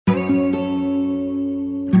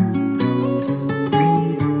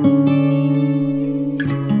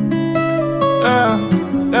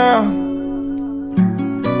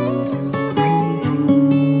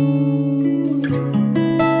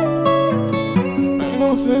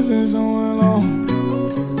no sense in showing love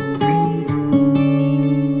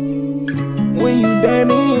when you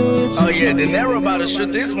damage. Oh yeah, Dinero about to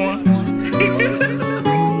shoot this one.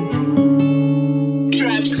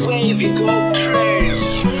 Traps wave, you go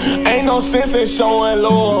crazy. Ain't no sense in showing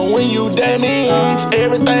love when you damage.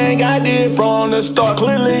 Everything I did from the start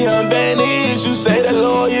clearly unbanished. You say that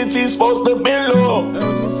loyalty's supposed to be low.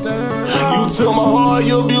 You took my heart,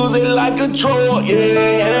 you abuse it like a troll,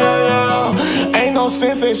 yeah. Ain't no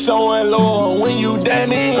sense in showing love when you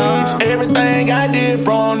damage. Everything I did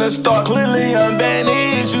from the start clearly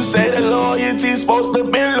unbanished. You say that loyalty's supposed to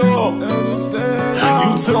be low.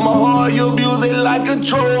 You took my heart, you abuse it like a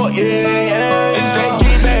troll, yeah. It's that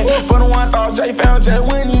get back for the one thought JFAM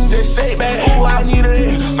just winning, just shake back. Ooh, I needed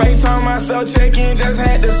it. FaceTime myself, check in, just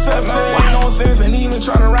had to subject. Ain't no sense in even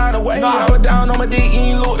trying to ride away. I was down on my dick,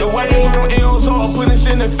 you ain't looked away. No M's, so I put this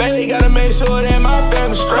in the face. Gotta make sure that my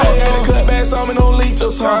family straight. Had to cut back some and no leaks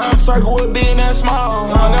or something. Circle with big and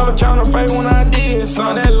small. I never counterfeit when I did,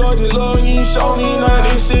 son. That logic, love, you ain't show me none.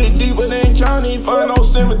 This shit deeper than county. For no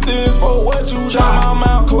sympathy for what you try. My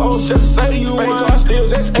mouth closed just to say you won. I still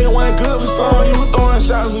just A1 good for some. You throwing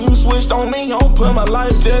shots when you switched on me. I don't put my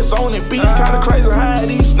life just on it. Beats kinda crazy how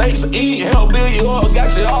these snakes eat. Help build you up, got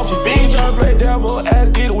you off your feet. Tryna play devil, ass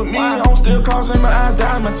get it with me. I'm still crossing my eyes,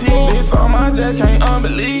 dye my teeth. This something I just can't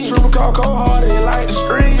unbelieve. Triple call, cold hearted like the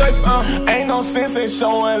streets. Ain't no sense in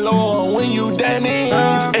showing love when you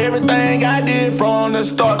damage. Everything I did from the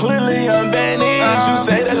start clearly unbanished. You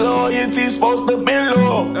say that loyalty's supposed to be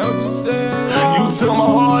low. You took my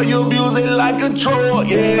heart, you abuse it like a troll,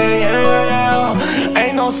 yeah.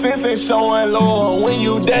 Ain't no sense in showing love when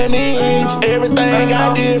you damage. Everything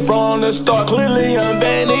I did from the start clearly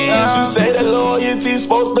unbanished. You say that loyalty's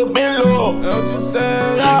supposed to be low.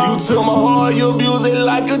 You took my heart, you abuse it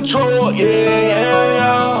like a troll,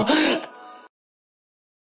 yeah.